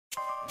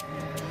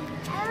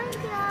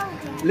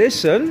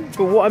Listen,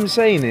 but what I'm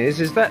saying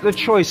is that the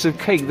choice of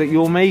cake that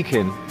you're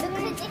making?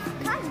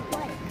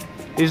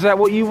 Is that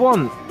what you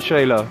want,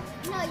 Shayla?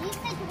 No,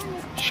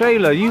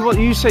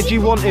 you said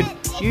you wanted.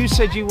 Shayla, you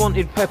said you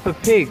wanted Peppa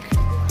Pig.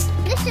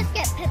 Let's just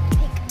get Peppa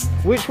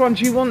Pig. Which one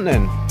do you want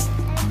then?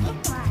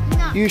 This one.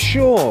 No. You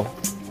sure?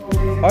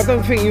 I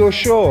don't think you're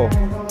sure.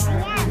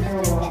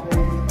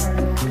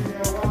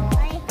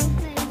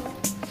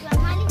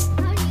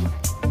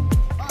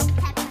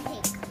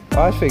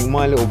 I think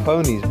My Little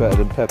Pony's better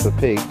than Peppa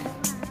Pig.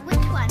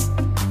 Which one? So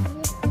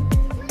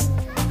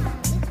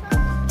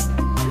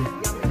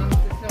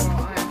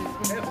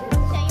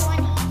you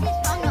want to eat this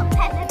one or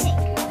Peppa Pig?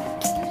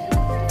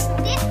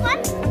 This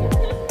one?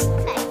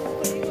 Okay.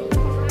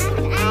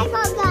 And I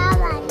got that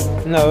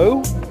one.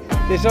 No,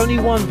 there's only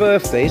one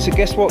birthday, so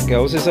guess what,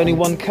 girls? There's only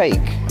one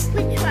cake.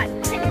 Which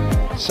one?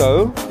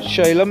 So,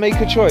 Shayla, make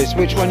a choice.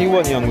 Which one you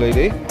want, young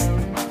lady?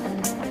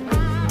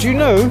 Do you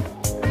know?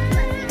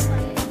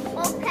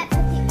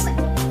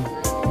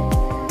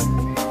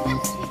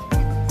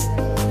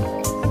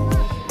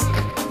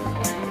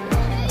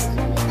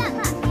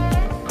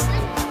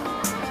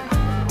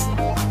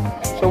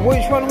 So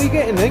which one are we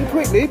getting then,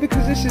 quickly,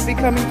 because this is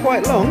becoming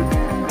quite long.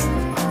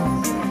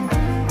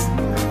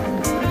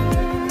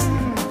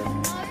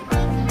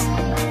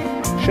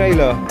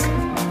 Shayla.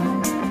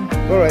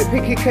 Alright,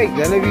 pick your cake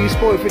then, have you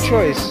spoiled for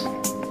choice?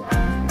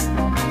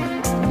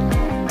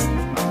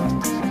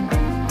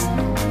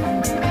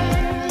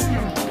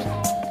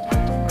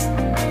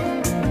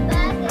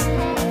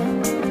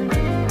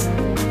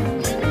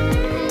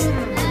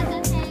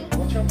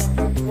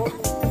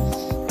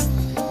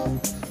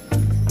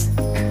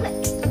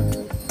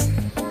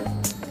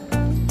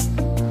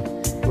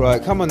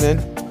 Right, come on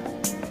then.